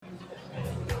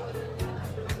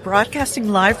Broadcasting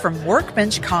live from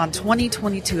WORKBENCHcon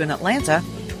 2022 in Atlanta,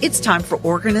 it's time for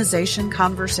Organization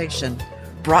Conversation,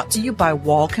 brought to you by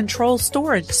Wall Control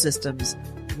Storage Systems.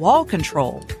 Wall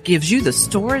Control gives you the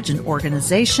storage and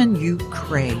organization you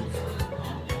crave.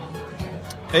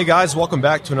 Hey guys, welcome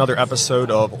back to another episode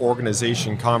of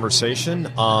Organization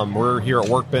Conversation. We're here at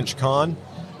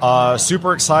WORKBENCHcon.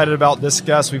 Super excited about this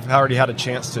guest. We've already had a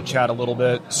chance to chat a little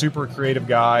bit. Super creative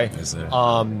guy.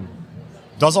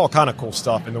 Does all kind of cool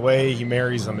stuff, and the way he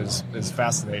marries them is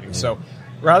fascinating. Yeah. So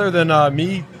rather than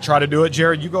me try to do it,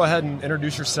 Jared, you go ahead and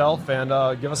introduce yourself and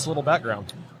give us a little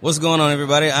background. What's going on,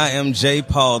 everybody? I am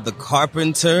JPaul the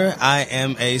Carpenter. I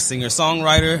am a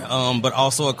singer-songwriter, but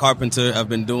also a carpenter. I've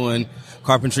been doing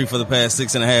carpentry for the past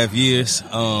 6.5 years,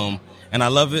 and I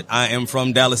love it. I am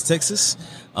from Dallas, Texas.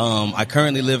 I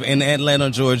currently live in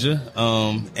Atlanta, Georgia,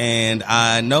 and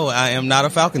I know I am not a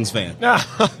Falcons fan.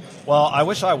 Well, I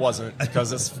wish I wasn't,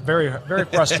 because it's very, very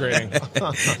frustrating.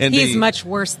 He's much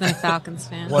worse than a Falcons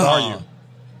fan. What are you?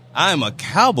 I'm a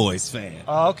Cowboys fan.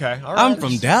 Oh, okay. All right. I'm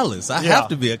from Dallas. I have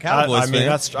to be a Cowboys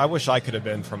fan. I wish I could have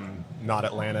been from not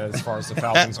Atlanta as far as the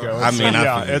Falcons go.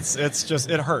 It's just,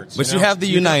 it hurts. But you have the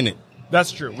United.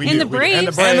 That's true. The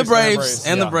Braves.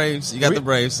 The Braves. You got the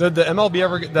Braves. Did the MLB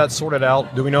ever get that sorted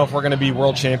out? Do we know if we're going to be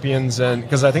world champions? And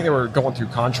because I think they were going through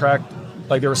contract,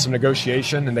 like there was some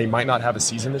negotiation, and they might not have a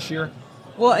season this year.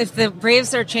 Well, if the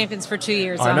Braves are champions for 2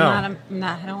 years, I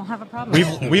don't have a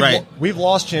problem. We've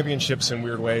lost championships in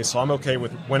weird ways, so I'm okay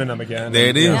with winning them again. There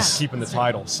it is. Keeping the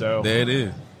title. So there it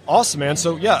is. Awesome, man.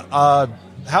 So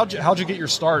how'd you get your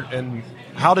start, and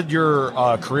how did your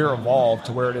career evolve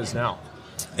to where it is now?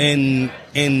 In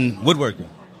woodworking,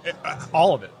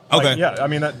 all of it. Okay. I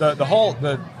mean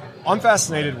I'm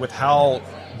fascinated with how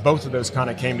both of those kind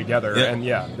of came together, and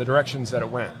the directions that it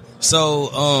went.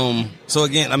 So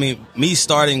again, I mean, me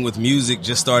starting with music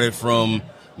just started from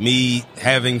me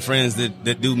having friends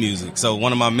that do music. So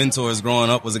one of my mentors growing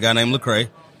up was a guy named Lecrae.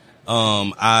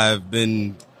 I've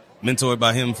been mentored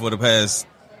by him for the past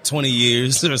 20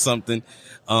 years or something.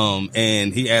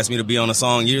 And he asked me to be on a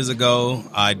song years ago.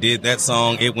 I did that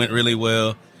song. It went really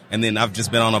well. And then I've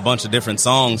just been on a bunch of different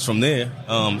songs from there,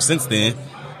 since then.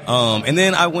 And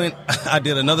then I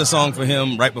did another song for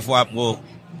him right before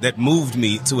that moved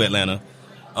me to Atlanta.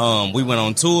 We went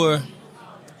on tour,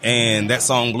 and that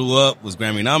song blew up, was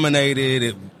Grammy nominated,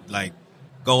 it like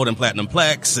gold and platinum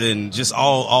plaques, and just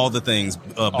all the things.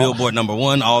 Billboard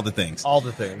 #1, all the things. All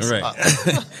the things.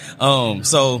 Right.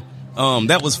 So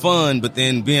that was fun, but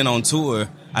then being on tour,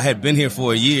 I had been here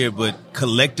for a year, but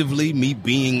collectively, me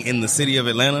being in the city of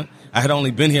Atlanta, I had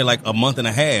only been here like a month and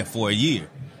a half for a year.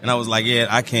 And I was like,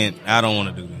 I don't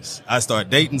want to do this. I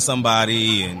started dating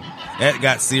somebody, and that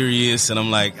got serious, and I'm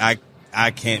like,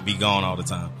 I can't be gone all the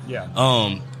time.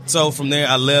 Yeah. So from there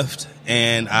I left,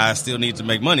 and I still need to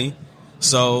make money.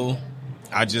 So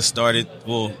I just started,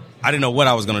 I didn't know what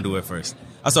I was going to do at first.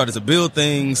 I started to build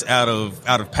things out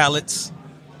of pallets.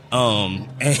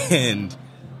 And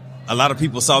a lot of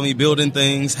people saw me building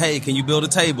things. Hey, can you build a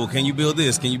table? Can you build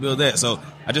this? Can you build that? So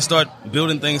I just started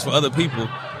building things for other people.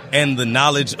 And the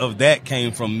knowledge of that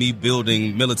came from me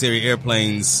building military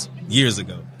airplanes years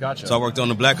ago. Gotcha. So I worked on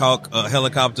the Black Hawk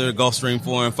helicopter, Gulfstream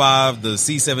 4 and 5, the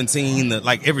C-17,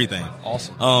 like everything.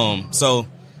 Awesome. So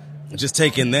just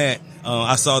taking that,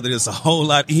 I saw that it's a whole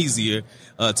lot easier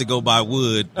to go buy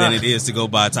wood than it is to go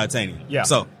buy titanium. Yeah.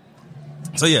 So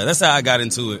yeah, that's how I got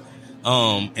into it.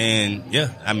 And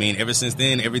yeah, I mean, ever since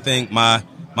then, everything, my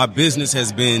business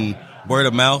has been word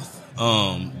of mouth,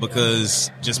 because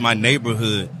just my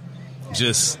neighborhood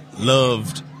just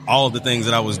loved all the things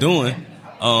that I was doing.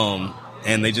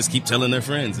 And they just keep telling their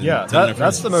friends.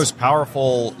 That's the most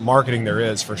powerful marketing there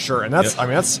is, for sure. And that's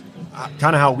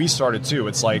kind of how we started too.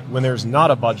 It's like when there's not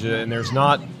a budget and there's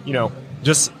not,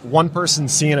 just one person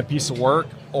seeing a piece of work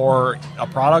or a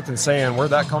product and saying,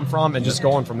 where'd that come from? And just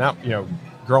going from that,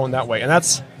 growing that way. And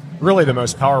that's really the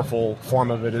most powerful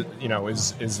form of it,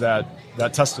 is that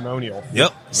testimonial.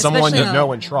 Yep. Someone you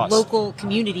know and trust. Local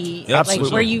community,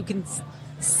 Absolutely. Where you can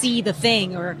see the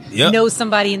thing or know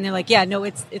somebody and they're like, yeah, no,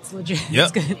 it's legit.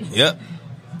 Yep. It's good. Yep.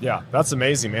 Yeah, that's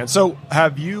amazing, man. So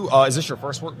have you, is this your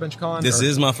first WORKBENCHcon? This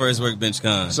is my first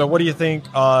WORKBENCHcon. So what do you think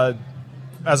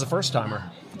as a first timer?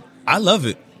 I love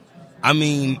it. I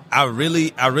mean, I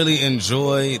really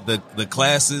enjoy the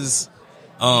classes,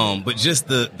 but just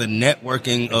the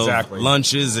networking of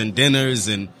lunches and dinners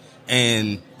and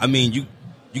I mean, you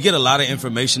get a lot of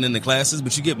information in the classes,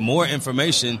 but you get more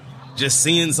information just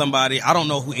seeing somebody. I don't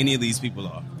know who any of these people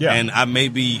are. Yeah. And I may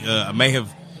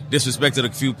have disrespected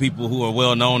a few people who are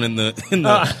well known in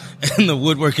the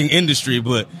woodworking industry,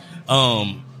 but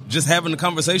just having a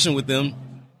conversation with them,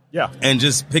 and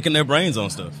just picking their brains on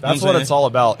stuff. That's what it's all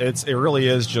about. It really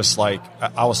is just like,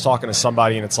 I was talking to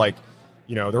somebody and it's like,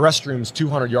 the restroom's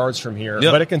 200 yards from here,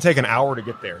 but it can take an hour to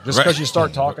get there. Just because you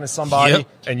start talking to somebody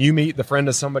and you meet the friend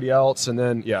of somebody else, and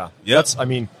then that's,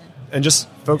 and just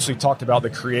folks, we talked about the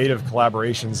creative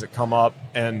collaborations that come up,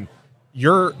 and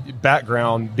your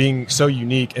background being so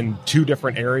unique in two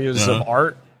different areas of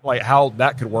art, like how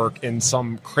that could work in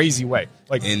some crazy way.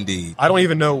 Like, indeed, I don't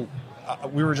even know.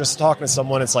 We were just talking to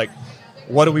someone. It's like,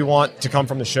 what do we want to come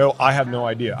from the show? I have no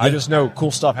idea. I just know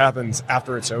cool stuff happens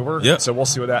after it's over. So we'll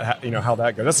see what that how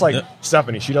that goes. That's like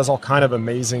Stephanie. She does all kind of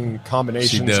amazing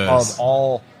combinations of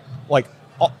all, like,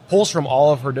 pulls from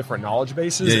all of her different knowledge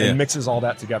bases and mixes all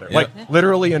that together. Like,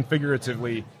 literally and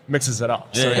figuratively mixes it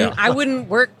up. So, and I wouldn't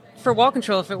work for Wall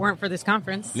Control if it weren't for this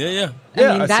conference. I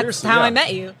mean, that's how I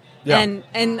met you.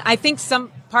 And I think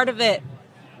some part of it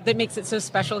that makes it so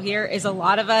special here is a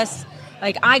lot of us,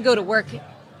 like, I go to work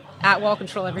at Wall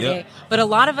Control every day, but a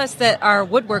lot of us that are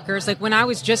woodworkers, like when I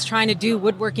was just trying to do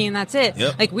woodworking and that's it,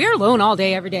 like we're alone all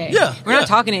day every day. We're not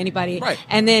talking to anybody.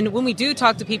 And then when we do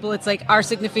talk to people, it's like our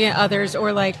significant others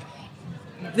or like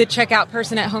the checkout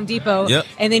person at Home Depot.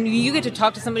 And then you get to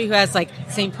talk to somebody who has like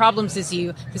the same problems as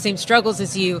you, the same struggles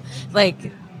as you,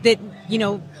 like that,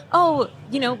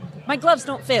 my gloves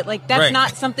don't fit. Like, that's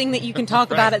not something that you can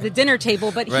talk about at the dinner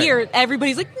table, but here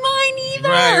everybody's like, mine either.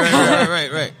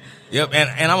 Right. Yep,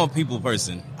 and I'm a people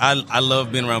person. I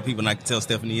love being around people, and I can tell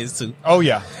Stephanie is too. Oh,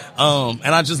 yeah.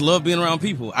 And I just love being around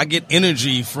people. I get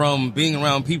energy from being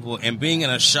around people, and being in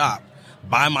a shop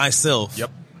by myself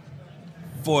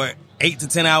for 8 to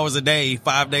 10 hours a day,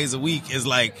 5 days a week is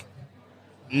like,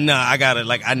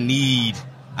 I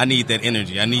need that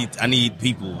energy. I need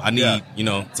people. I need, to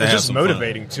it's have just some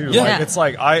motivating fun. too. Like, it's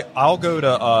like I'll go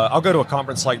to a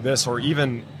conference like this, or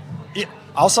even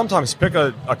I'll sometimes pick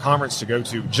a conference to go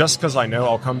to just because I know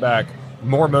I'll come back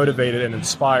more motivated and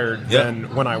inspired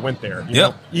than when I went there. You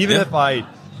know? Even if I,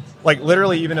 like,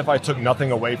 literally, even if I took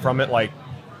nothing away from it, like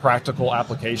practical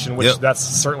application, which that's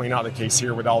certainly not the case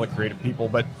here with all the creative people,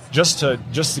 but just to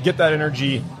get that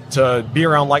energy, to be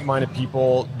around like-minded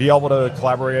people, be able to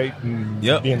collaborate and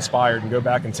be inspired and go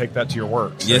back and take that to your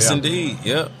work. So, yes, indeed.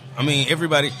 I mean,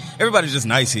 everybody's just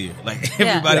nice here. Like,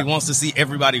 everybody wants to see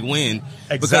everybody win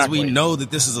because we know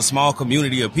that this is a small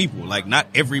community of people. Like, not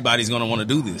everybody's going to want to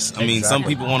do this. I mean, some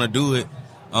people want to do it.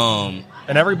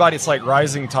 And everybody, it's like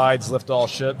rising tides lift all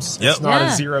ships. It's not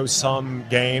a zero-sum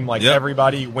game. Like,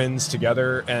 everybody wins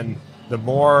together. And the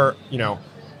more,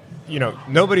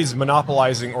 nobody's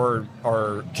monopolizing or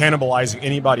cannibalizing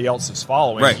anybody else's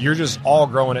following. You're just all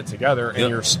growing it together,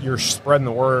 and you're spreading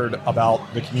the word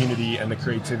about the community and the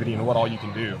creativity and what all you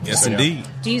can do. Yes, indeed.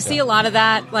 Do you see a lot of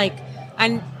that, like,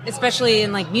 and especially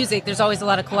in like music, there's always a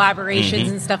lot of collaborations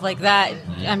and stuff like that.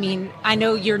 I mean, I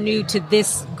know you're new to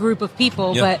this group of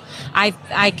people, but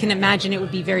I can imagine it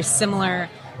would be very similar.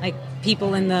 Like,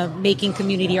 people in the making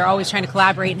community are always trying to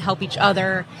collaborate and help each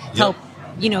other, help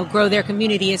grow their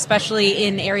community, especially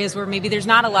in areas where maybe there's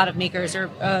not a lot of makers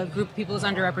or a group of people is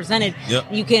underrepresented.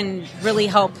 You can really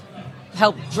help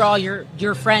draw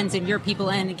your friends and your people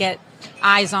in and get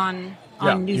eyes on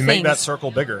new things. You make that circle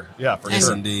bigger. Yeah, for sure. Yes,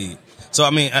 indeed. So, I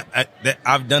mean,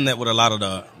 I've done that with a lot of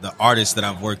the artists that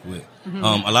I've worked with.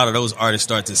 A lot of those artists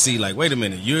start to see, like, wait a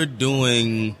minute, you're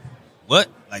doing what?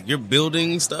 Like, you're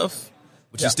building stuff,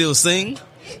 but you still sing?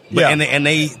 But, and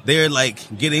they're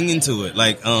like getting into it.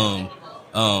 Like,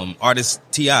 artist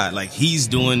T.I., like,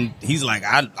 he's like,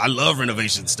 I love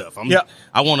renovation stuff.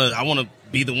 I want to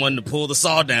be the one to pull the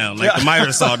saw down, like the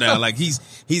miter saw down. Like,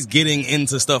 he's getting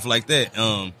into stuff like that.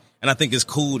 And I think it's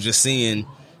cool just seeing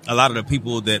a lot of the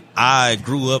people that I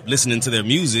grew up listening to their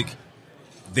music,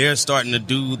 they're starting to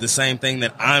do the same thing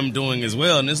that I'm doing as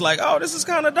well. And it's like, oh, this is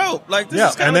kind of dope. Like,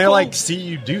 this is kind of and they cool. like see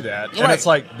you do that. And it's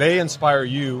like they inspire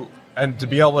you, and to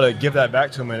be able to give that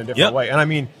back to them in a different way. And I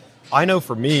mean, I know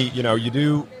for me, you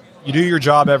do your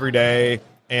job every day,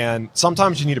 and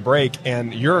sometimes you need a break,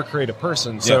 and you're a creative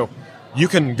person. So you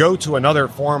can go to another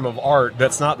form of art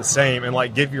that's not the same and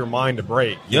like give your mind a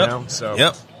break, you know? So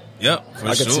I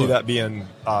could see that being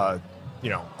a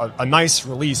nice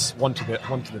release one to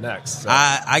the next. So.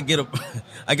 I get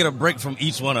a break from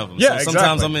each one of them. Yeah, so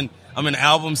sometimes I'm in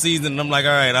album season and I'm like,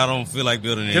 all right, I don't feel like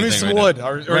building anything. Give me some wood.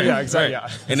 Yeah.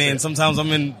 And then sometimes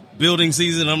I'm in building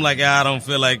season and I'm like, I don't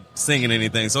feel like singing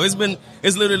anything. So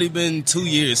it's literally been 2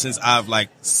 years since I've like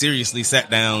seriously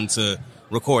sat down to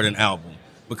record an album,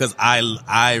 because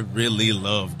I really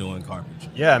love doing carpentry.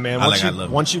 Yeah, man.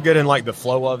 Once you get in like the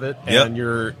flow of it, and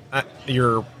you're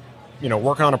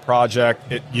working on a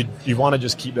project, you want to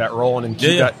just keep that rolling and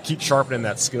keep sharpening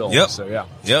that skill. So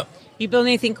You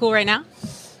building anything cool right now?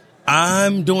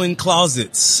 I'm doing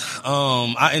closets.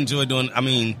 I enjoy doing,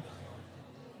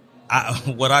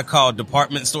 what I call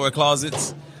department store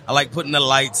closets. I like putting the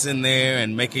lights in there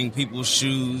and making people's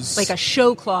shoes. Like a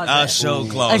show closet. A show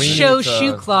closet. A show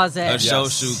shoe closet. A show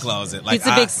shoe closet. He's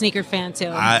a big sneaker fan, too.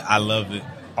 I love it.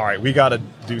 All right, we got to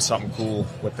do something cool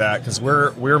with that because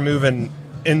we're moving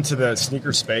into the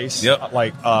sneaker space. Yep.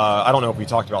 Like, I don't know if we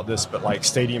talked about this, but like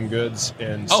Stadium Goods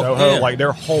in Soho, like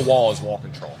their whole wall is wall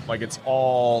control. Like it's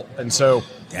all, and so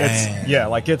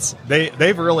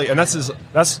they've really, and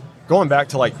that's going back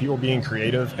to like people being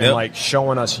creative and like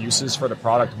showing us uses for the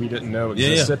product we didn't know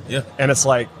existed. Yeah. And it's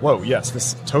like, whoa, yes,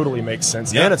 this totally makes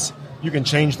sense. Yeah. And you can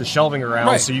change the shelving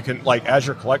around so you can, like, as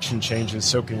your collection changes,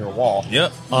 so can your wall.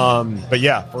 Yep. But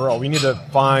yeah, for real, we need to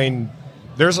find.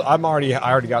 I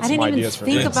already got some ideas for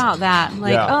this. I didn't even think about that.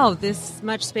 Like, this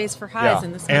much space for highs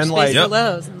and this much space for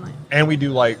lows, and we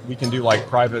can do like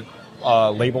private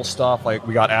label stuff. Like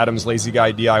we got Adam's Lazy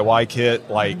Guy DIY kit.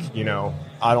 Like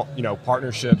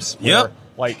partnerships. Where,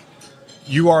 like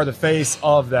you are the face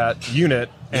of that unit.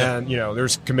 And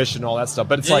there's commission and all that stuff,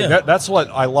 but it's that's what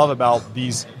I love about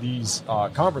these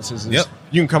conferences is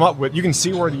you can come up with, you can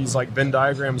see where these like Venn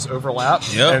diagrams overlap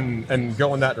and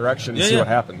go in that direction and see what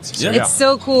happens. So, it's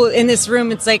so cool in this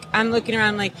room. It's like I'm looking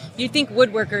around, like you think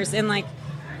woodworkers and like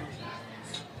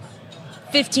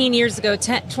 15 years ago,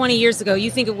 20 years ago, you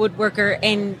think of woodworker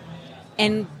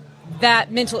and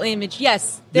that mental image.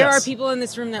 Yes, there are people in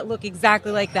this room that look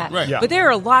exactly like that. Right. Yeah. But there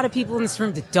are a lot of people in this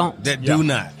room that don't. That do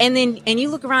not. And you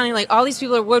look around and you're like, all these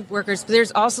people are woodworkers, but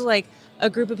there's also like a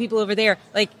group of people over there.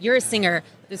 Like you're a singer.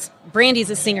 Brandy's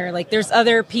a singer. Like there's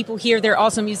other people here. They're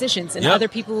also musicians, and other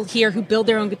people here who build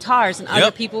their own guitars, and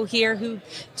other people here who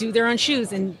do their own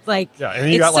shoes. And like, and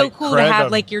you it's got, so like, cool Craig, to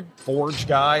have like your forge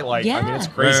guy. Like, I mean, it's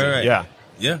crazy. Right.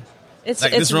 Yeah. It's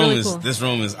like it's really cool. This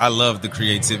room is. I love the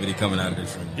creativity coming out of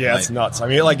this room. Yeah, it's nuts. I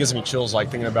mean, it like gives me chills. Like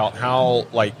thinking about how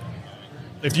like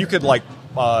if you could like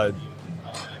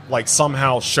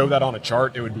somehow show that on a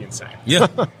chart, it would be insane. Yeah.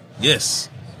 Yes.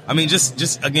 I mean,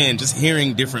 just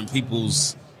hearing different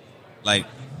people's like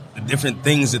different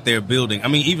things that they're building. I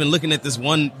mean, even looking at this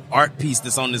one art piece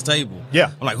that's on this table.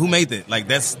 Yeah. I'm like, who made that? Like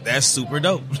that's super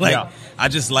dope. Like I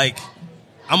just like.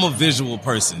 I'm a visual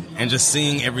person, and just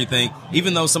seeing everything,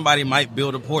 even though somebody might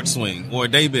build a porch swing or a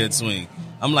daybed swing,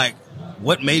 I'm like,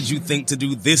 what made you think to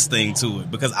do this thing to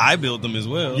it? Because I build them as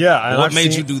well. Yeah. And what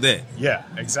made you do that? Yeah,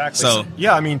 exactly. So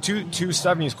yeah, I mean, to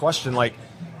Stephanie's question, like,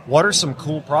 what are some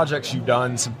cool projects you've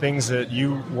done, some things that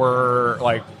you were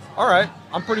like, all right,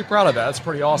 I'm pretty proud of that. That's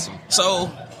pretty awesome. So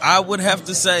I would have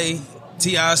to say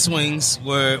TI swings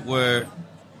were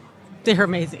they're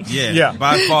amazing. Yeah.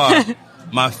 By far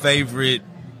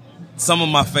some of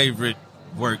my favorite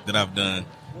work that I've done.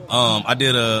 I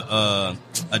did a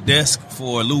desk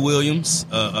for Lou Williams,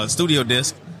 a studio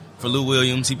desk for Lou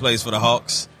Williams. He plays for the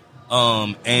Hawks.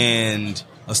 And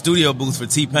a studio booth for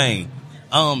T-Pain.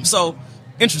 So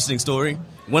interesting story.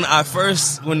 When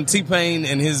T-Pain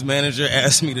and his manager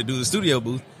asked me to do the studio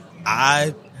booth,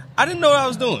 I didn't know what I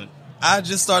was doing. I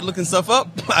just started looking stuff up.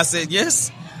 I said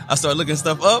yes. I started looking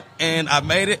stuff up, and I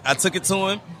made it. I took it to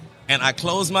him. And I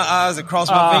closed my eyes and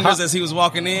crossed my fingers as he was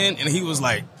walking in, and he was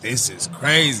like, "This is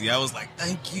crazy." I was like,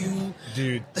 "Thank you,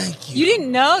 dude. Thank you." You didn't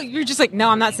know? You were just like, "No,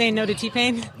 I'm not saying no to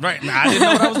T-Pain." Right? I didn't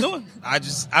know what I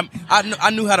was doing. I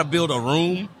knew how to build a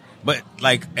room, but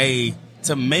like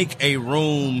to make a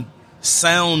room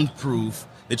soundproof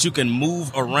that you can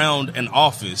move around an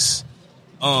office,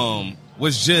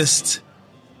 was just.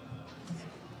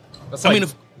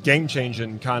 That's game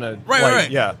changing kind of right.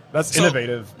 Yeah, that's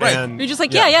innovative. Right. And you're just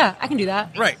like, yeah, I can do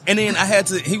that. Right. And then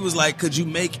he was like, could you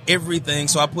make everything?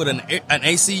 So I put an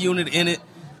AC unit in it.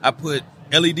 I put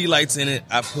LED lights in it.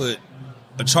 I put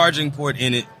a charging port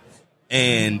in it,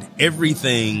 and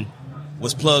everything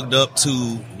was plugged up to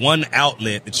one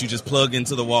outlet that you just plug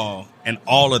into the wall, and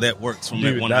all of that works from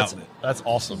that one outlet. That's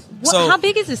awesome. How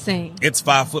big is this thing? It's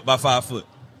 5 foot by 5 foot.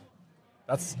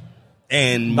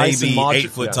 And nice maybe and 8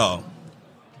 foot tall.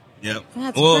 Yep.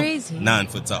 That's crazy. 9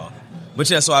 foot tall. But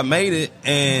yeah, so I made it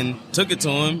and took it to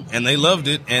them, and they loved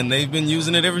it, and they've been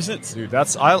using it ever since. Dude,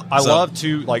 I love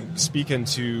to like speak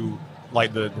into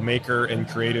like the maker and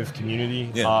creative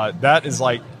community. Yeah. That is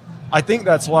like, I think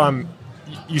that's what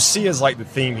you see as like the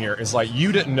theme here is like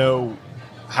you didn't know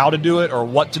how to do it or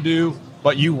what to do,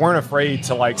 but you weren't afraid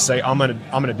to like say I'm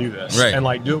gonna do this, right, and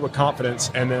like do it with confidence,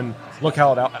 and then look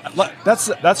how it out.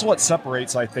 That's what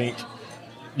separates, I think,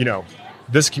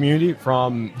 this community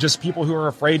from just people who are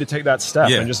afraid to take that step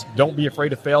and just don't be afraid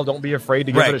to fail. Don't be afraid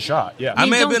to give it a shot. Yeah. I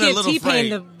may have been a little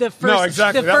afraid. The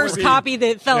first copy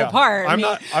that fell apart. I'm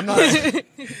not.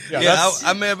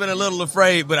 I may have been a little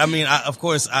afraid, but I mean, of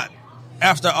course,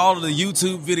 after all of the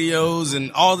YouTube videos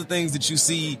and all the things that you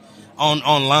see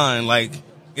online, like,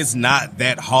 it's not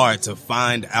that hard to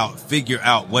figure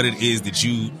out what it is that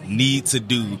you need to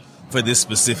do for this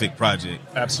specific project.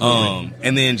 Absolutely.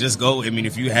 And then just go, I mean,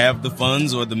 if you have the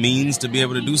funds or the means to be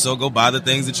able to do so, go buy the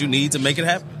things that you need to make it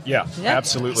happen. Yeah.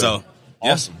 Absolutely. So,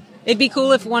 awesome. It'd be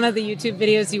cool if one of the YouTube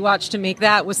videos you watch to make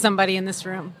that was somebody in this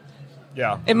room.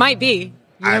 Yeah. It might be.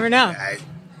 You never know.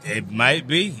 It might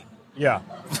be. Yeah.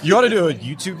 You ought to do a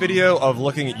YouTube video of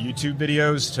looking at YouTube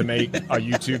videos to make a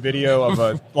YouTube video of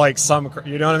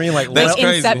you know what I mean? Like that's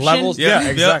crazy. Inception. Levels. Yeah,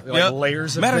 exactly. Yep. Like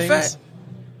layers of Matter things. Of fact,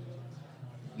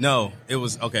 no, it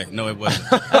was okay. No, it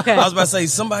wasn't. Okay. I was about to say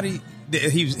somebody.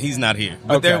 He's not here,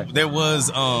 but there was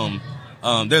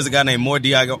there's a guy named More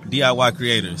DIY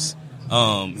Creators.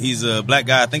 He's a black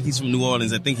guy. I think he's from New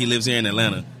Orleans. I think he lives here in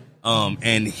Atlanta.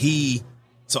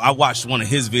 So I watched one of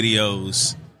his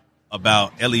videos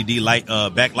about LED light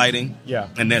backlighting. Yeah,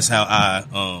 and that's how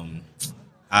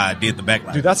I did the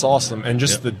backlighting. Dude, that's awesome. And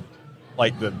just the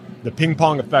ping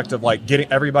pong effect of like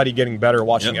everybody getting better,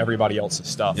 watching everybody else's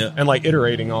stuff, and like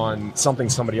iterating on something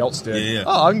somebody else did. Yeah.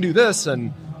 Oh, I can do this,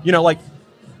 and like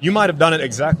you might have done it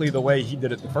exactly the way he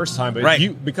did it the first time, but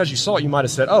because you saw it, you might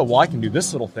have said, "Oh, well, I can do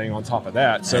this little thing on top of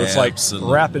that." So it's like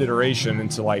rapid iteration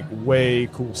into like way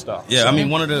cool stuff. Yeah, so. I mean,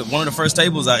 one of the first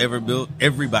tables I ever built.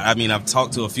 Everybody, I mean, I've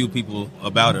talked to a few people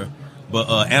about her, but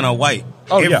Anna White.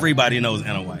 Everybody knows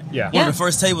Anna White. Yeah. One of the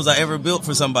first tables I ever built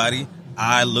for somebody.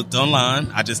 I looked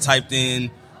online. I just typed in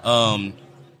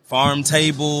farm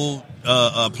table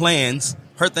plans.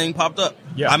 Her thing popped up.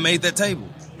 Yeah. I made that table,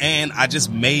 and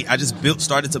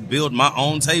started to build my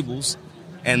own tables,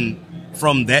 and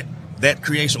from that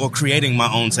creation or creating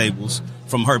my own tables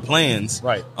from her plans.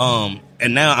 Right.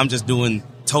 And now I'm just doing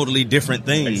totally different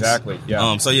things. Exactly.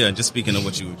 Yeah. So yeah, just speaking of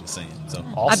what you were just saying. So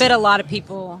awesome. I bet a lot of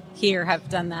people here have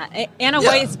done that. Anna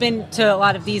White's been to a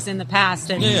lot of these in the past,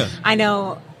 and I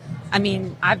know. I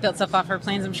mean, I've built stuff off her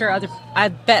plans. I'm sure I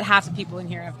bet half the people in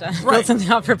here have built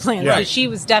something off her plans. Yeah. But she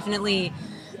was definitely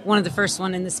one of the first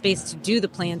one in the space to do the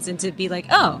plans and to be like,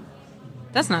 oh,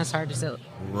 that's not as hard as I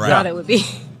thought it would be.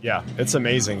 Yeah, it's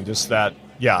amazing. Just that,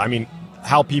 I mean,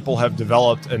 how people have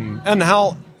developed and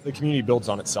how the community builds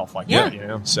on itself like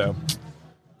that, So,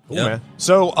 cool, man.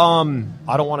 So,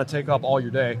 I don't want to take up all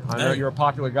your day. I know you're a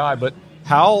popular guy, but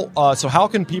how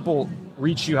can people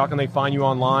reach you? How can they find you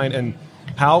online? And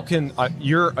how can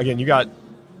you got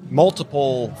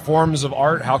multiple forms of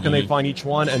art. How can they find each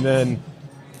one? And then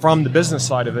from the business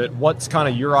side of it, what's kind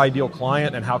of your ideal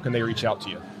client and how can they reach out to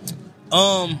you?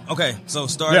 Okay, so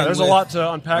starting. Yeah, there's a lot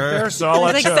to unpack there, so I'll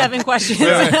let like you. 7 questions.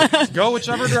 Go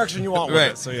whichever direction you want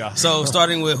with it. So yeah. So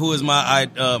starting with who is my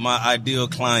ideal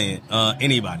client?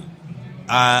 Anybody.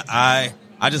 I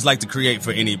just like to create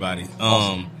for anybody.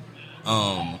 Awesome.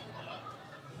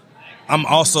 I'm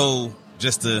also,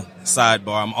 just a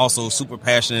sidebar, I'm also super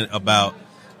passionate about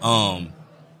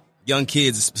young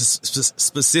kids,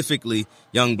 specifically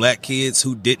young black kids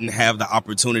who didn't have the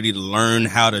opportunity to learn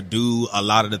how to do a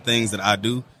lot of the things that I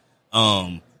do,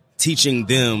 teaching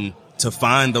them to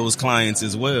find those clients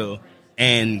as well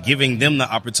and giving them the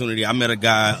opportunity. I met a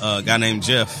guy named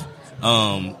Jeff.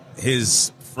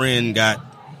 His friend got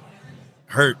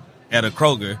hurt at a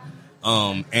Kroger,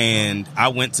 and I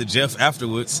went to Jeff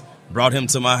afterwards, brought him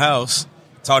to my house,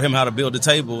 taught him how to build a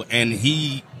table, and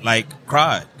he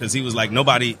cried because he was like,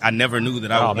 I never knew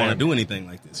that I would want to do anything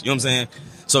like this. You know what I'm saying?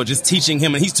 So just teaching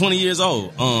him, and he's 20 years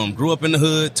old, grew up in the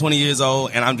hood, 20 years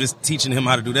old, and I'm just teaching him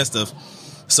how to do that stuff.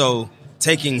 So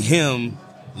teaching him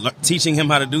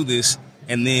how to do this,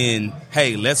 and then,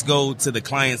 hey, let's go to the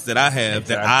clients that I have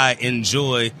that I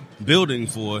enjoy building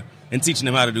for and teaching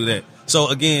them how to do that. So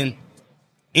again,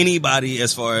 anybody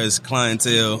as far as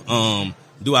clientele,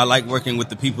 do I like working with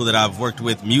the people that I've worked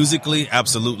with musically?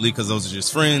 Absolutely, because those are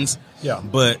just friends. Yeah.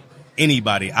 But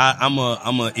anybody, I'm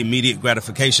a immediate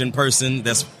gratification person.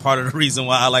 That's part of the reason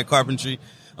why I like carpentry.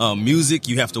 Music,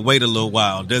 you have to wait a little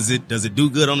while. Does it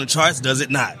do good on the charts? Does it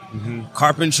not? Mm-hmm.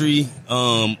 Carpentry,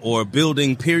 or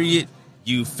building, period.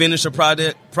 You finish a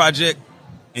project,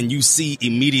 and you see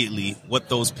immediately what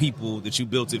those people that you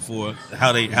built it for,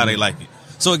 how they like it.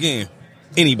 So again,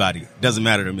 anybody, doesn't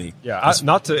matter to me. Yeah,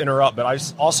 not to interrupt, but I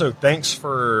also thanks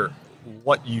for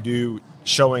what you do,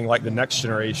 showing the next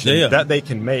generation that they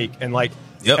can make, and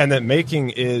and that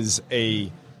making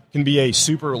can be a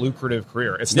super lucrative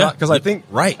career. It's not, because I think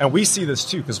and we see this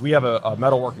too, because we have a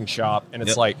metalworking shop, and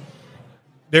it's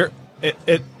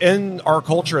in our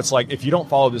culture, it's like if you don't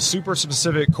follow this super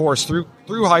specific course through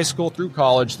high school, through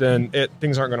college, then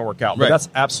things aren't going to work out. But that's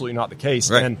absolutely not the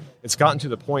case. Right. And it's gotten to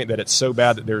the point that it's so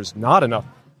bad that there's not enough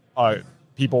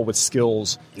people with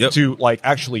skills to like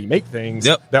actually make things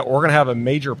that we're going to have a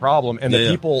major problem. And the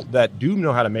people that do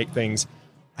know how to make things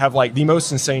have like the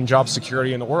most insane job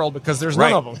security in the world because there's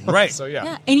none of them. Right. So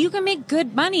and you can make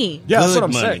good money. Yeah, that's what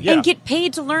I'm saying. Yeah. And get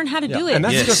paid to learn how to do it. And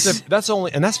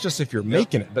that's just if you're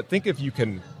making it. But think if you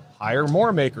can hire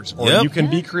more makers, or you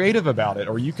can be creative about it,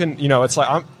 or you can, it's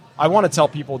like I want to tell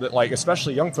people that, like,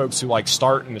 especially young folks who like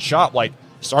start in the shop, like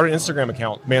start an Instagram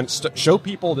account, man. Show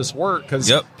people this work,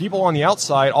 because people on the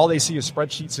outside, all they see is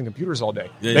spreadsheets and computers all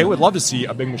day. They would love to see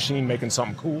a big machine making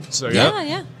something cool. So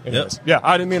I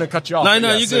didn't mean to cut you off. No,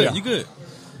 you're good. You're good.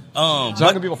 So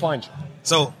how can people find you?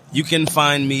 So you can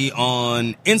find me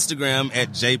on Instagram at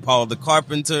JPaul the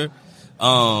Carpenter,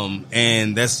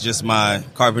 and that's just my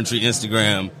carpentry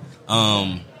Instagram.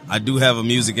 I do have a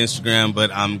music Instagram,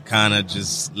 but I'm kind of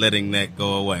just letting that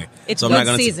go away. It's wood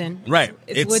season. Right.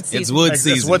 It's wood season. It's wood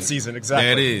season. It's wood season, exactly.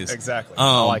 There it is. Exactly.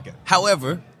 I like it.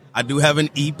 However, I do have an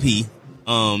EP.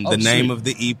 The name of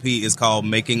the EP is called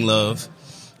Making Love.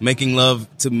 Making love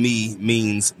to me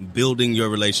means building your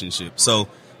relationship. So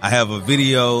I have a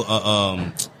video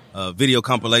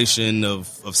compilation of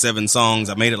 7 songs.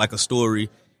 I made it like a story,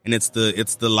 and it's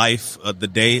the life of the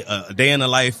day, a day in the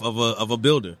life of a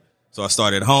builder. So I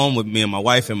started home with me and my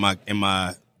wife and my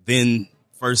then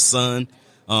first son,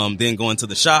 then going to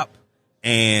the shop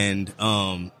and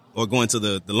or going to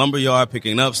the lumber yard,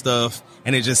 picking up stuff,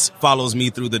 and it just follows me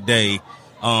through the day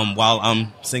while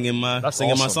I'm singing my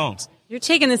songs. You're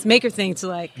taking this maker thing to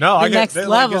the next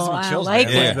level. I like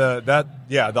it.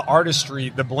 The artistry,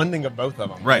 the blending of both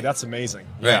of them. Right. Like, that's amazing.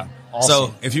 Right. Yeah. Awesome.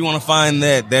 So if you want to find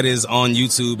that is on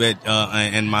YouTube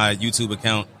and my YouTube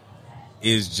account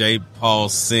is JPaul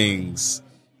Sings,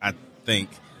 I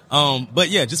think. But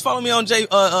yeah, just follow me on on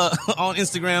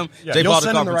Instagram. JPaul the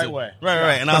Carpenter. the right way.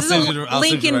 Right. And I'll send you the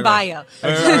link in bio.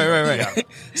 Right.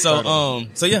 So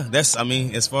yeah, that's,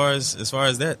 as far as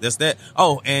that, that's that.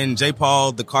 Oh, and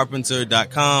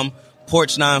JPaulTheCarpenter.com,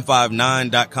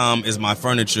 Porch959.com is my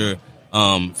furniture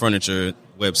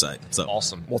website. So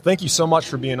awesome. Well, thank you so much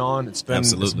for being on. It's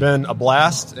been a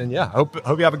blast, and hope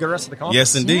you have a good rest of the conference.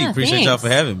 Yes, indeed. Appreciate y'all for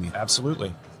having me.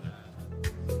 Absolutely.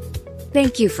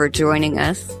 Thank you for joining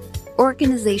us.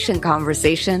 Organization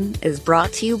Conversation is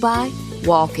brought to you by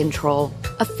Wall Control,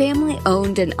 a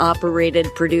family-owned and operated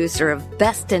producer of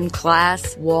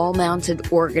best-in-class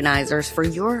wall-mounted organizers for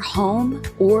your home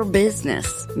or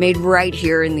business, made right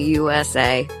here in the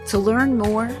USA. To learn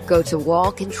more, go to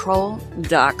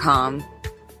wallcontrol.com.